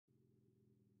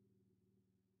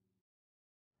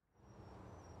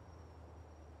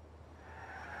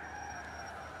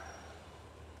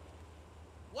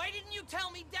Why didn't you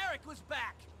tell me Derek was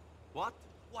back? What?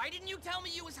 Why didn't you tell me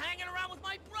you was hanging around with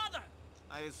my brother?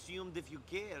 I assumed if you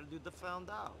cared, you'd have found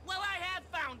out. Well, I have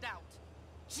found out.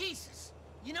 Jesus.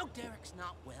 You know Derek's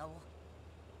not well?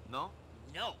 No?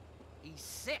 No. He's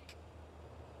sick.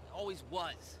 He always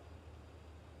was.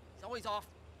 He's always off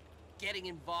getting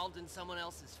involved in someone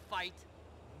else's fight,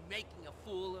 making a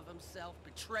fool of himself,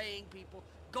 betraying people,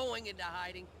 going into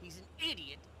hiding. He's an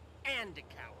idiot and a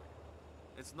coward.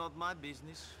 It's not my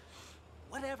business.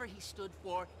 Whatever he stood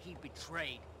for, he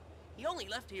betrayed. He only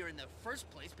left here in the first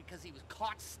place because he was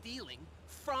caught stealing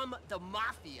from the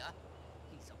Mafia.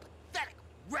 He's a pathetic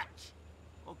wretch.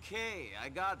 Okay, I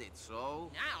got it,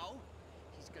 so... Now,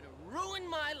 he's gonna ruin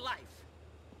my life.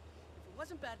 If it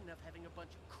wasn't bad enough having a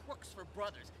bunch of crooks for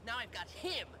brothers, now I've got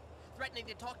him threatening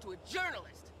to talk to a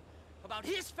journalist about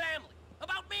his family,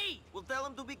 about me. Well, tell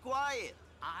him to be quiet.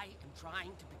 I am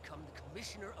trying to become the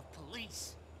commissioner of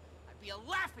police. I'd be a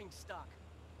laughingstock.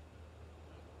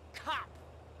 Cop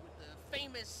with the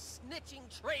famous snitching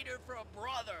traitor for a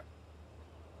brother.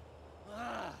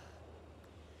 Ugh.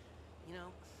 You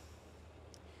know,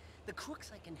 the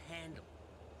crooks I can handle.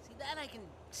 See, that I can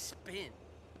spin.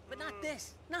 But not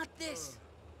this. Not this.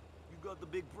 You got the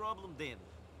big problem then.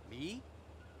 Me?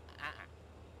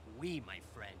 We, my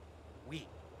friend. We.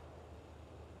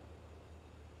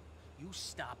 You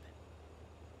stop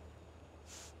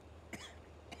it.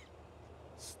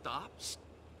 Stop?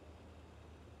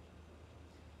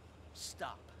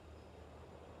 Stop.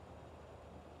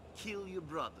 Kill your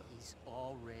brother. He's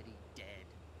already dead.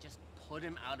 Just put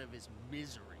him out of his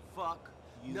misery. Fuck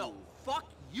you. No, fuck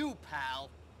you,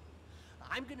 pal.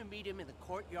 I'm gonna meet him in the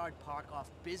Courtyard Park off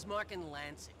Bismarck and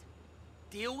Lancet.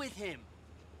 Deal with him.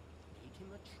 Make him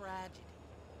a tragedy,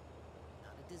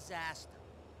 not a disaster.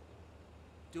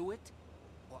 Do it,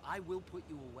 or I will put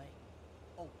you away.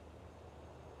 Oh,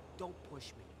 don't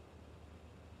push me.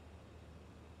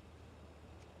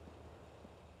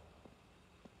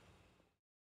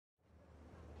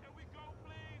 Can we go,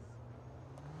 please?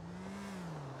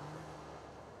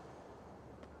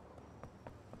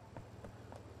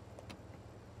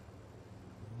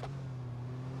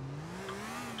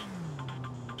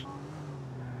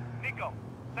 Nico,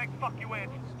 thanks fuck you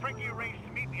answered. Frankie arranged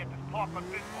to meet me at this park on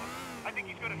Bismarck. I think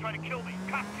he's gonna try to kill me.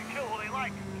 Cops can kill who they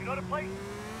like. You know the place?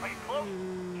 Are you close?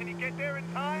 Can you get there in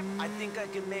time? I think I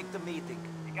can make the meeting.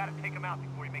 You gotta take him out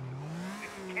before he makes a move. This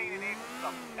is Cain and Abel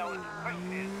stuff to tell us. The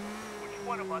question is, which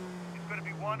one of us is gonna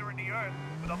be wandering the earth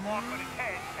with a mark on his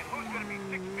head, and who's gonna be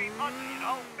 6 feet under, you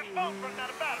know? This phone's running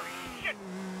out of battery. Shit!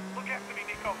 Look after me,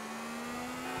 Nico.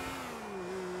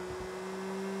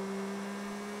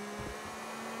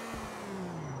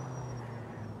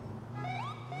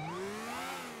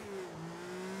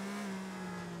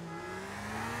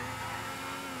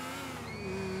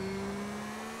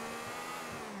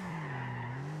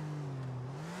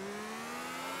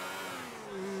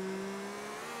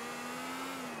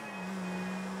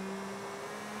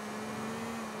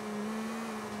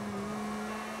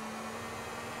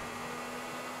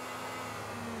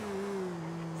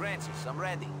 Francis, I'm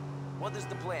ready. What is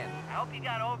the plan? I hope you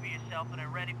got over yourself and are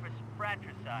ready for some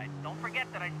fratricide. Don't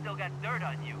forget that I still got dirt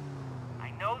on you. I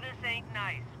know this ain't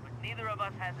nice, but neither of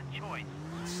us has a choice.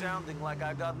 It's sounding like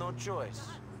I got no choice.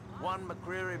 One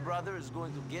McCreary brother is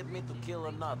going to get me to kill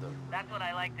another. That's what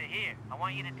I like to hear. I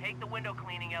want you to take the window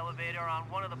cleaning elevator on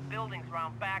one of the buildings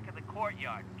around back of the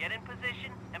courtyard. Get in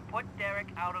position and put Derek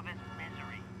out of his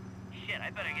misery. Shit, I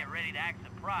better get ready to act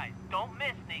surprised. Don't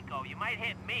miss, Nico. You might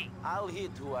hit me. I'll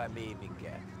hit who I'm aiming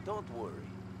at. Don't worry.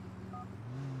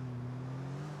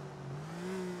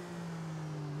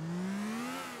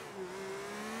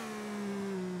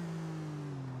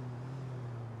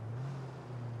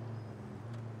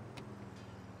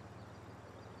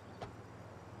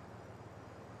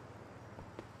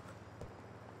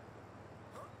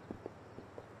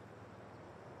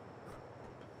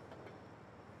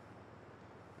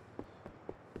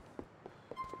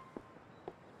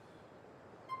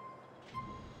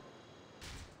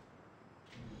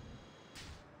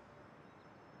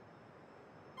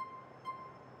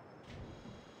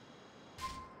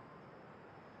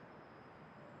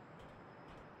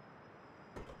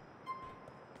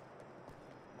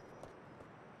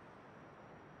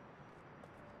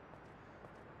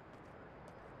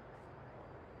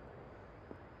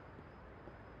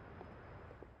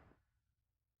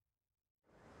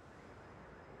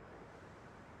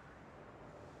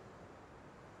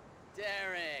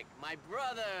 Derek, my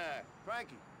brother!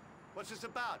 Frankie, what's this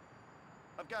about?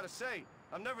 I've got to say,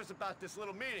 I'm nervous about this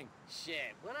little meeting.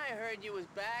 Shit, when I heard you was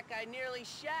back, I nearly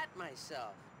shat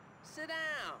myself. Sit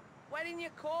down. Why didn't you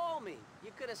call me?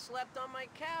 You could have slept on my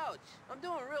couch. I'm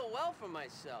doing real well for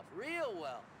myself, real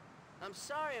well. I'm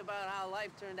sorry about how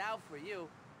life turned out for you.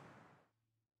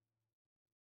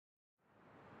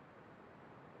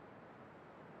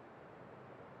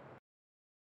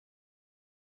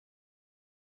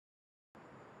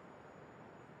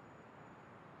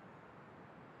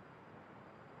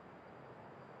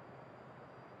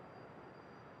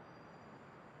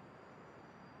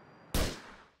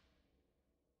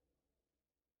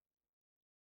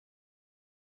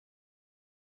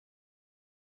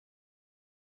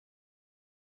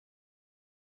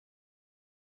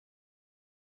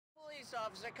 Police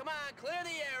officer, come on, clear the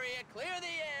area, clear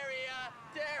the area!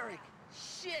 Derek,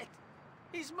 shit!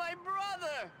 He's my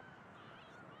brother!